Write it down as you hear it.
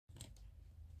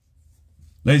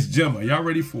Ladies and gentlemen, are y'all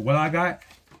ready for what I got?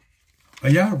 Are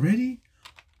y'all ready?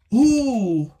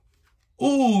 Ooh.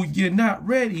 Ooh, you're not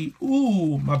ready.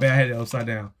 Ooh, my bad, I had it upside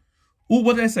down. Ooh,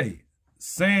 what did I say?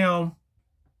 Sam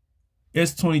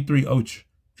S23 Ultra.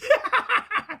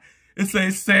 It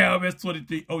says Sam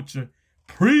S23 Ultra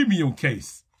premium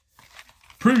case.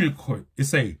 Premium court. It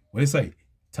say, what it say?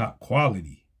 Top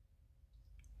quality.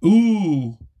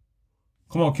 Ooh.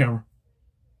 Come on, camera.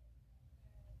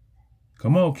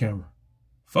 Come on, camera.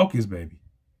 Focus, baby.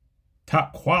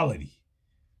 Top quality.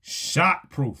 Shock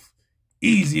proof.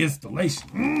 Easy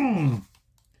installation.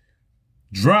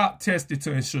 Drop tested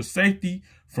to ensure safety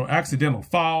from accidental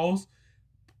falls.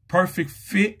 Perfect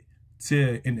fit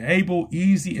to enable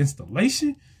easy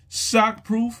installation. Shock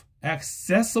proof.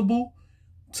 Accessible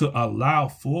to allow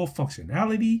full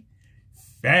functionality.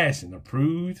 Fashion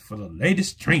approved for the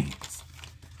latest trends.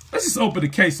 Let's just open the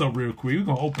case up real quick. We're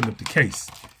going to open up the case.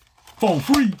 For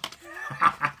free.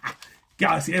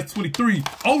 Galaxy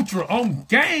S23 Ultra on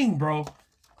game, bro.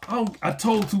 I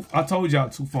told y'all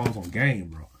TuPhones on game,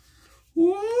 bro.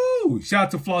 Woo! Shout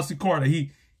out to Flossie Carter.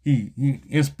 He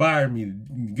inspired me to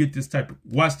get this type of.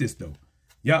 Watch this though.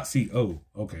 Y'all see? Oh,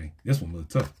 okay. This one was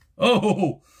tough.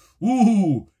 Oh,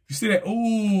 ooh! You see that?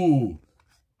 Ooh!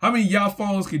 How many y'all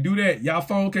phones can do that? Y'all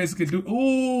phone cases can do.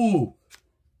 Ooh!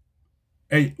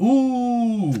 Hey,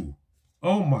 ooh!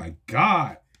 Oh my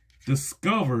God!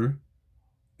 Discover.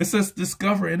 It says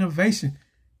discover innovation.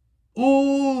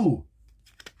 Ooh!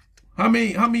 How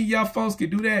many y'all folks can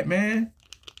do that, man?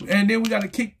 And then we got a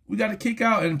kick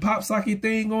out and pop socket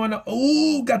thing going on.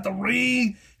 Ooh, got the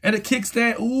ring and the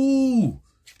kickstand. Ooh.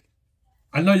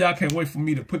 I know y'all can't wait for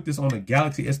me to put this on the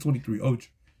Galaxy S23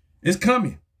 Ultra. It's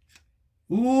coming.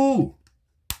 Ooh.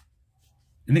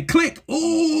 And it click.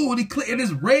 Ooh, it click. It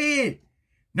is red.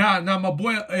 Now my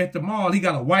boy at the mall, he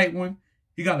got a white one,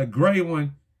 he got a gray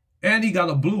one, and he got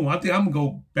a blue one. I think I'm gonna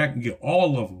go back and get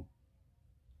all of them.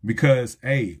 Because,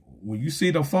 hey, when you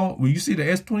see the phone, when you see the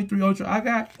S23 Ultra I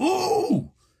got,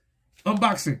 ooh,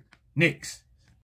 unboxing next.